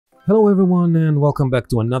Hello everyone and welcome back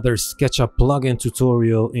to another SketchUp plugin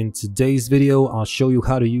tutorial. In today's video, I'll show you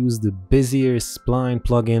how to use the Bezier Spline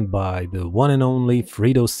plugin by the one and only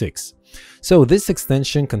Frito6. So this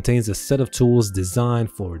extension contains a set of tools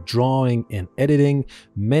designed for drawing and editing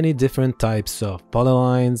many different types of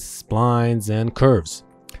polylines, splines, and curves.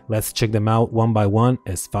 Let's check them out one by one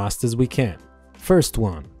as fast as we can. First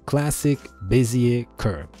one, classic Bezier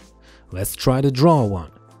curve. Let's try to draw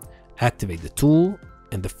one. Activate the tool,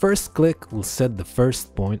 and the first click will set the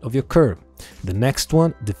first point of your curve. The next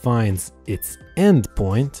one defines its end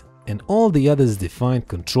point, and all the others define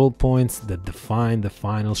control points that define the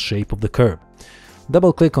final shape of the curve.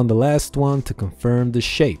 Double click on the last one to confirm the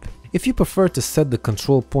shape. If you prefer to set the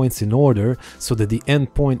control points in order so that the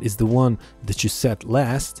end point is the one that you set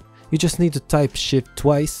last, you just need to type Shift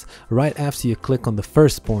twice right after you click on the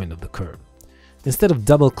first point of the curve. Instead of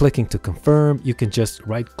double clicking to confirm, you can just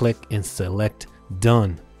right click and select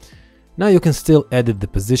Done. Now you can still edit the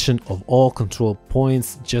position of all control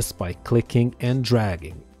points just by clicking and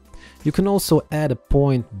dragging. You can also add a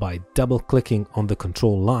point by double clicking on the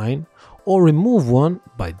control line or remove one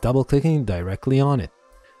by double clicking directly on it.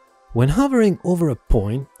 When hovering over a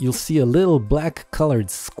point, you'll see a little black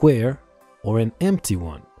colored square or an empty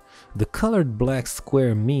one. The colored black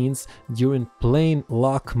square means you're in plane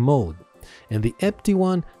lock mode, and the empty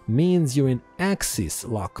one means you're in axis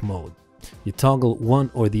lock mode. You toggle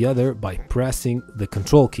one or the other by pressing the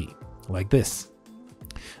control key, like this.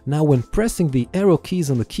 Now when pressing the arrow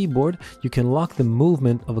keys on the keyboard, you can lock the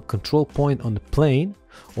movement of a control point on the plane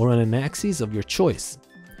or on an axis of your choice.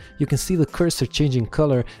 You can see the cursor changing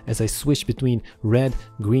color as I switch between red,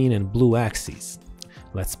 green, and blue axes.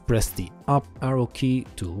 Let's press the up arrow key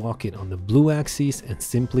to lock it on the blue axis and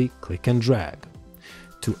simply click and drag.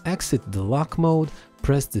 To exit the lock mode,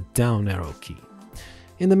 press the down arrow key.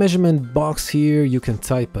 In the measurement box here, you can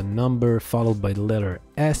type a number followed by the letter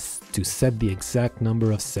S to set the exact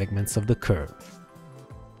number of segments of the curve.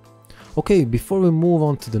 Okay, before we move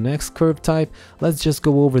on to the next curve type, let's just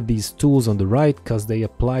go over these tools on the right because they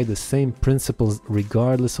apply the same principles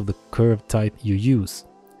regardless of the curve type you use.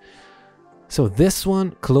 So this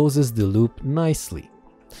one closes the loop nicely.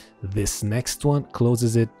 This next one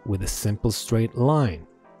closes it with a simple straight line.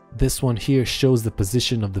 This one here shows the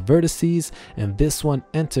position of the vertices, and this one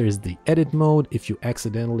enters the edit mode if you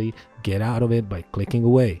accidentally get out of it by clicking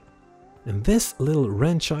away. And this little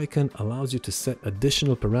wrench icon allows you to set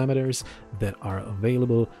additional parameters that are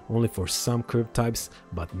available only for some curve types,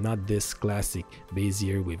 but not this classic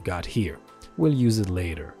Bezier we've got here. We'll use it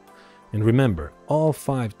later. And remember, all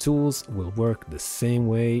 5 tools will work the same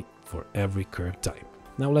way for every curve type.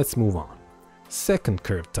 Now let's move on. Second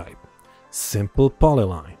curve type, simple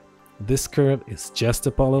polyline. This curve is just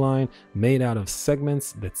a polyline made out of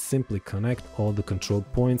segments that simply connect all the control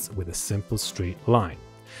points with a simple straight line.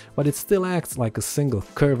 But it still acts like a single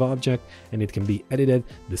curve object, and it can be edited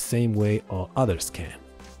the same way all others can.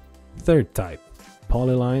 Third type,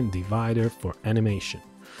 polyline divider for animation.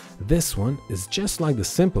 This one is just like the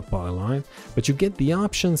simple polyline, but you get the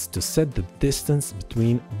options to set the distance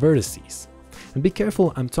between vertices. And be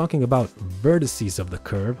careful, I'm talking about vertices of the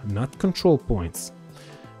curve, not control points.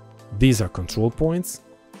 These are control points,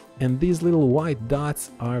 and these little white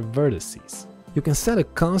dots are vertices. You can set a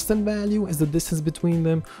constant value as the distance between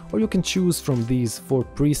them, or you can choose from these 4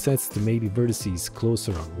 presets to make the vertices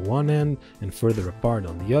closer on one end and further apart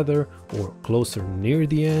on the other, or closer near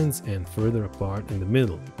the ends and further apart in the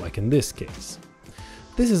middle, like in this case.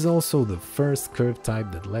 This is also the first curve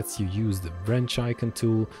type that lets you use the wrench icon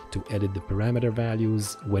tool to edit the parameter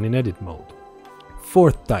values when in edit mode.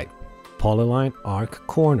 Fourth type, polyline arc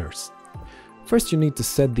corners. First you need to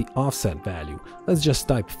set the offset value. Let's just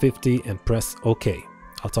type 50 and press OK.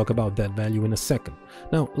 I'll talk about that value in a second.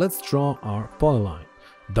 Now let's draw our polyline.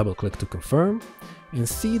 Double click to confirm and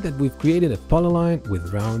see that we've created a polyline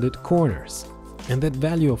with rounded corners. And that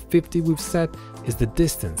value of 50 we've set is the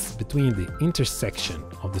distance between the intersection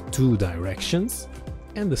of the 2 directions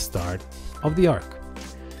and the start of the arc.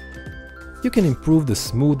 You can improve the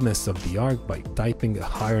smoothness of the arc by typing a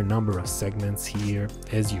higher number of segments here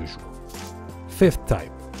as usual. Fifth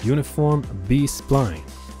type, uniform B-spline.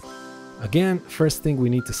 Again, first thing we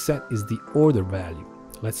need to set is the order value.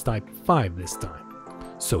 Let's type 5 this time.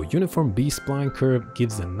 So uniform B-spline curve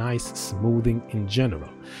gives a nice smoothing in general,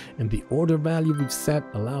 and the order value we've set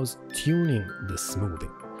allows tuning the smoothing.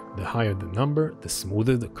 The higher the number, the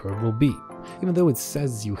smoother the curve will be. Even though it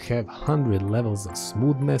says you have 100 levels of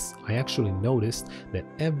smoothness, I actually noticed that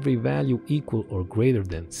every value equal or greater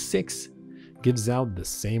than 6 gives out the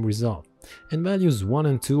same result, and values 1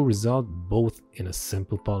 and 2 result both in a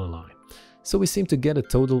simple polyline. So we seem to get a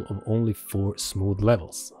total of only 4 smooth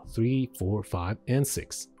levels, 3, 4, 5, and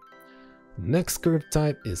 6. Next curve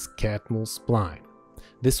type is Bezier Spline.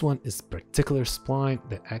 This one is a particular spline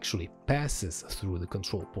that actually passes through the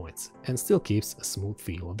control points and still keeps a smooth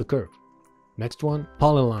feel of the curve. Next one,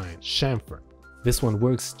 polyline chamfer. This one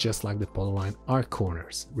works just like the polyline arc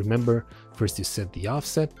corners. Remember, first you set the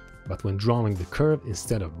offset, but when drawing the curve,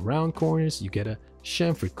 instead of round corners, you get a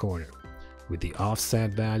chamfered corner, with the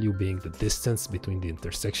offset value being the distance between the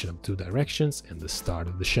intersection of 2 directions and the start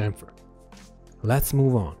of the chamfer. Let's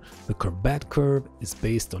move on. The courbette curve is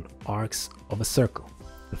based on arcs of a circle.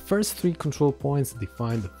 The first 3 control points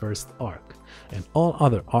define the first arc, and all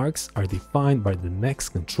other arcs are defined by the next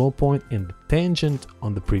control point and the tangent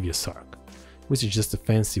on the previous arc, which is just a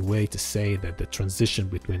fancy way to say that the transition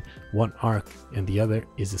between one arc and the other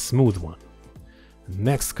is a smooth one.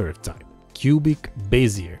 Next curve type, cubic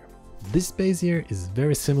Bezier. This Bezier is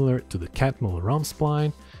very similar to the Catmull-Rom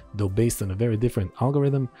spline, though based on a very different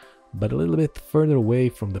algorithm, but a little bit further away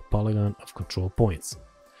from the polygon of control points.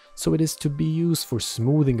 So it is to be used for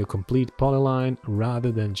smoothing a complete polyline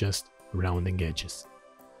rather than just rounding edges.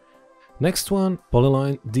 Next one,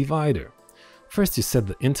 polyline divider. First you set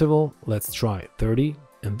the interval, let's try 30,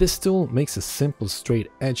 and this tool makes a simple straight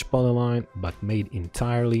edge polyline but made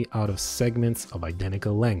entirely out of segments of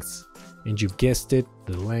identical lengths. And you've guessed it,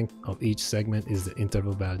 the length of each segment is the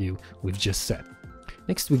interval value we've just set.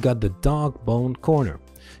 Next we got the dog bone corner.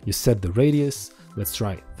 You set the radius, let's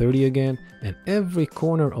try 30 again, and every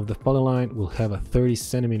corner of the polyline will have a 30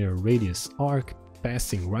 centimeter radius arc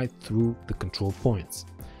passing right through the control points.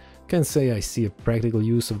 Can't say I see a practical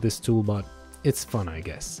use of this tool, but it's fun, I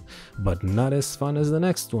guess. But not as fun as the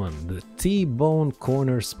next one, the T-bone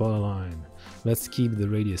corners polyline. Let's keep the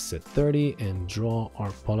radius at 30 and draw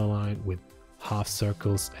our polyline with half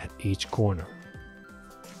circles at each corner.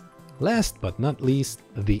 Last but not least,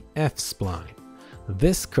 the F-spline.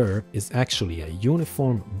 This curve is actually a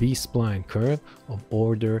uniform B-spline curve of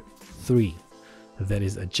order 3 that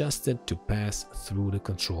is adjusted to pass through the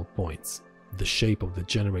control points. The shape of the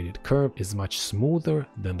generated curve is much smoother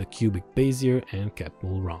than the cubic Bezier and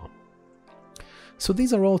Catmull-Rom. So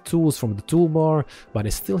these are all tools from the toolbar, but I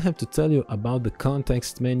still have to tell you about the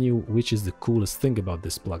context menu, which is the coolest thing about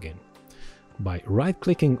this plugin. By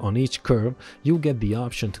right-clicking on each curve, you get the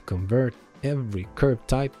option to convert every curve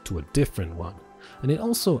type to a different one. And it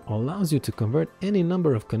also allows you to convert any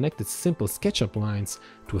number of connected simple SketchUp lines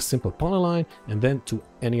to a simple polyline and then to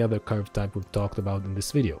any other curve type we've talked about in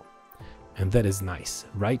this video. And that is nice,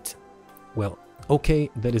 right? Well, okay,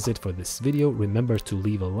 that is it for this video. Remember to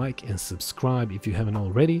leave a like and subscribe if you haven't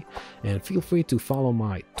already, and feel free to follow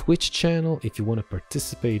my Twitch channel if you want to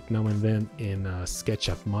participate now and then in a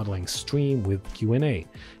SketchUp modeling stream with Q&A.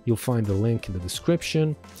 You'll find the link in the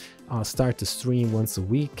description. I'll start to stream once a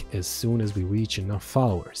week as soon as we reach enough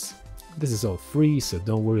followers. This is all free, so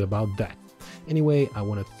don't worry about that. Anyway, I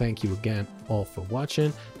want to thank you again all for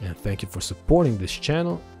watching, and thank you for supporting this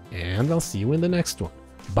channel, and I'll see you in the next one.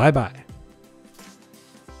 Bye bye.